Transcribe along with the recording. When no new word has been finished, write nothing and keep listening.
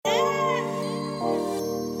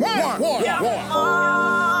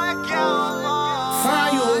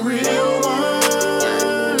Find you a real one.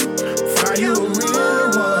 Find you a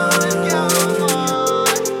real one.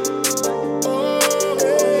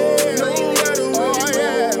 Oh,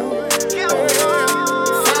 yeah.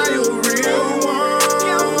 Find you a real one.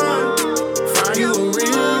 Find you a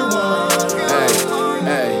real one.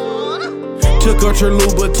 Hey. Took her to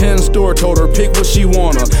Louboutin store, told her pick what she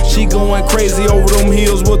wanna. She going crazy over them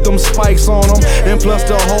heels with them spikes on them. And plus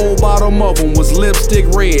the whole bottom of them was lipstick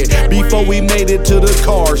red. Before we made it to the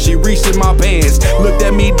car, she reached in my pants, looked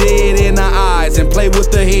at me dead in the eyes and played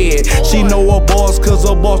with the head. She know a boss cause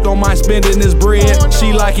a boss don't mind spending his bread.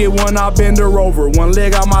 She like it when I bend her over, one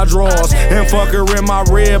leg out my drawers, and fuck her in my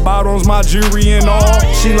red bottoms, my jewelry and all.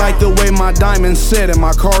 She like the way my diamonds set and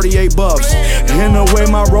my Cartier buffs, and the way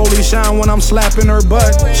my rollie shine when I'm slapping her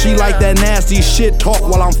butt. She like that nasty shit talk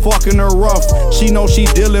while I'm fucking her rough. She know she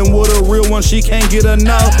dealing with a real one, she can't get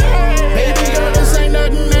enough. Baby girl, this ain't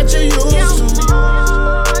nothing that you used to.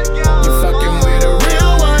 You fucking with a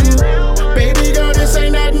real one. Baby girl, this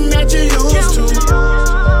ain't nothing that you used to.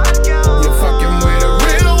 You fucking with a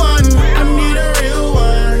real one. I need a real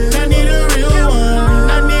one. I need a real one.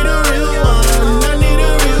 I need a real one. I need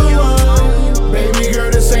a real one. Baby girl,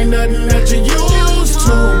 this ain't nothing that you used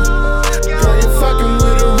to. Girl, you fucking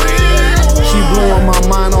with a real one. She blowing my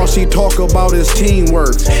mind, all she talk about is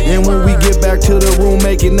teamwork. And when we get back to the room,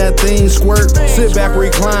 making that thing squirt. Sit back,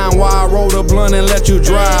 recline while I roll the blunt and let you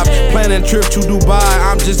drive. Planning trip to Dubai,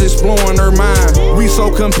 I'm just exploring her mind. We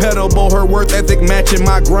so compatible, her work ethic matching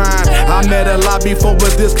my grind. I met a lot before,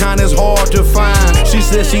 but this kind is hard to find. She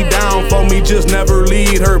said she down for me, just never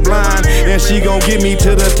lead her blind. And she gon' get me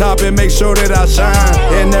to the top and make sure that I shine.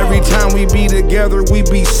 And every time we be together, we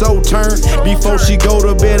be so turned. Before she go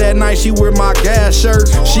to bed at night, she wear my gas shirt.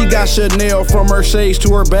 She got Chanel from her shades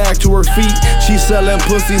to her back to her feet. She selling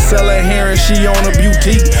pussy, selling hair, and she on a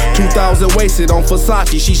boutique. 2,000 wasted on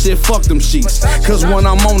Versace, she said fuck them sheets. Cause when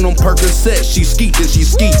I'm on them Percocets, she skeet and she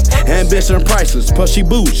skeet. Ambition priceless, plus she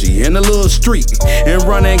bougie in the little street. And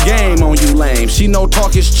running game on you lame, she know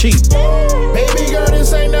talk is cheap. Baby girl,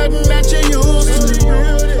 this ain't nothing that you used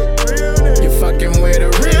to. You fucking with a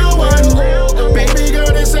real one. Baby girl,